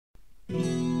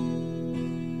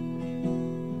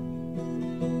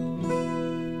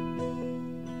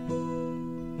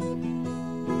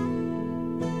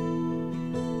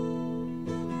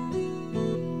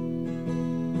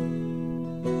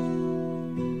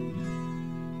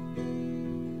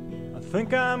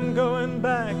think I'm going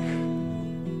back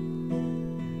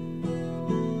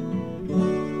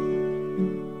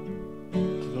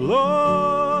to the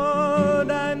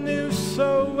Lord I knew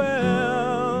so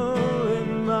well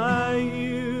in my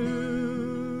youth.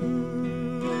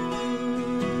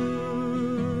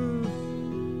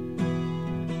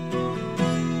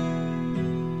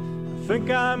 I think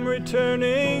I'm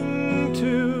returning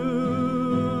to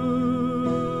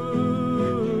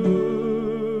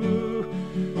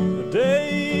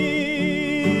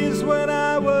days when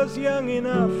I was young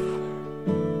enough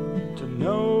to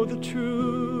know the truth.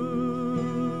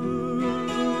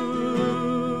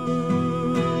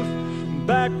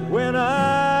 Back when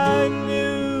I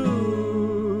knew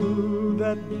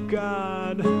that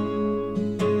God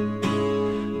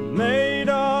made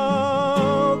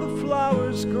all the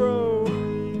flowers grow.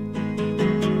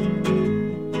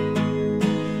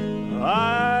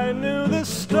 I knew the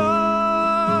stars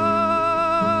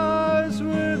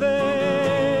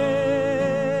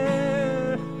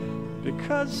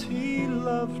because he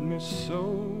loved me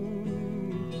so.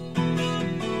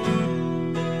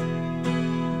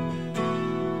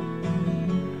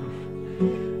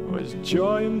 Was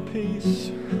joy and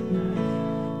peace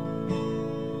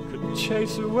could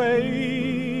chase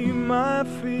away my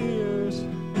fears.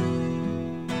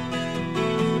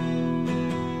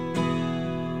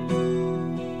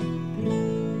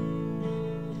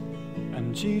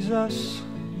 And Jesus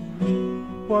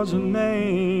was a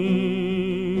name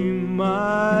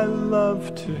I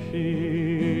love to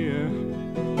hear.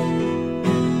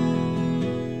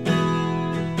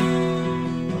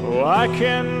 Oh, I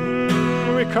can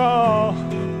recall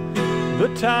the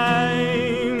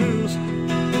times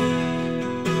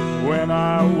when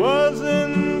I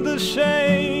wasn't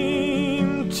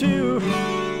ashamed to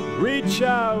reach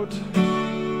out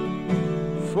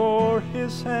for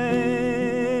his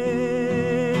hand.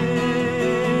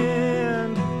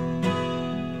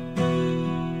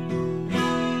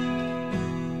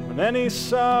 When any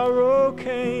sorrow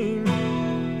came,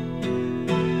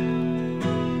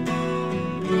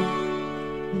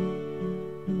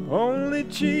 only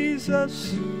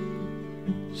Jesus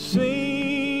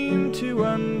seemed to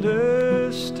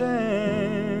understand.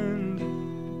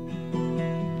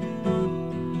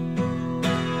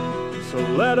 So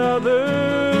let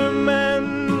other men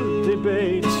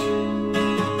debate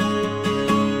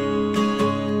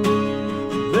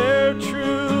their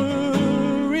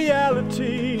true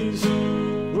realities,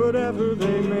 whatever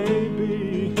they may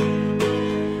be,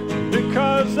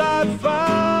 because I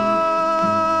found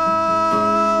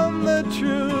the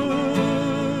truth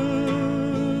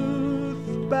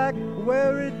back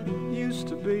where it used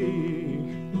to be.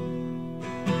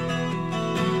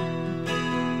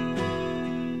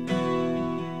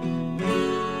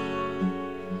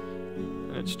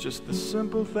 It's just the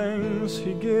simple things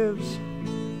he gives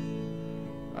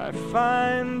I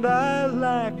find I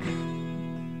lack.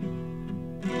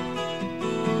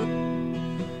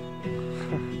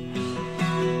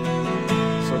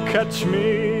 So catch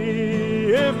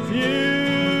me if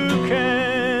you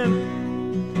can,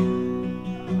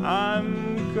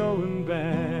 I'm going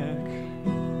back.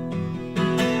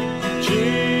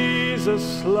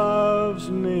 Jesus loves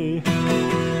me,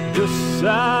 this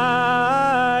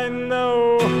I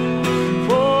know,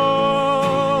 for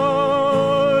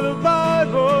the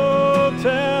Bible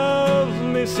tells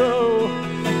me so.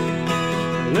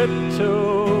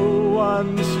 Little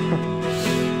ones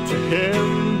to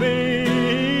him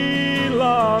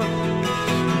belong.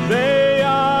 They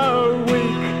are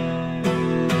weak,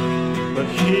 but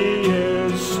he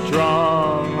is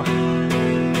strong.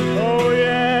 Oh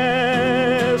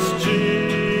yes,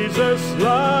 Jesus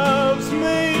loves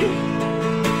me.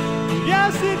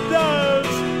 Yes, he does.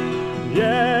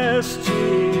 Yes,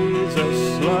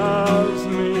 Jesus loves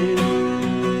me.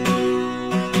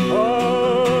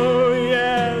 Oh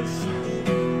yes,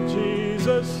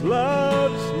 Jesus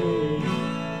loves me.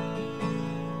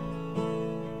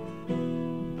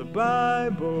 The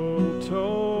Bible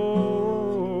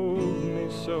told me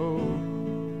so.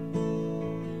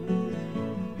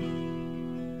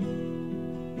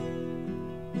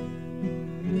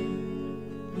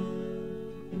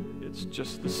 It's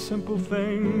just the simple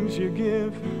things you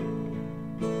give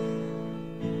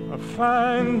I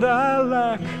find I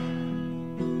lack.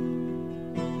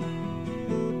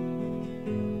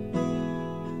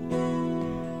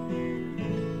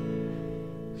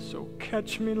 So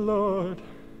catch me, Lord,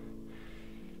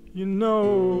 you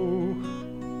know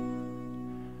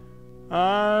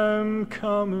I'm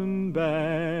coming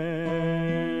back.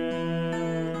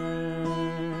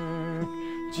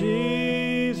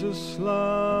 Jesus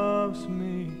loves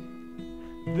me,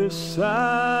 This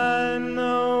I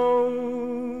know.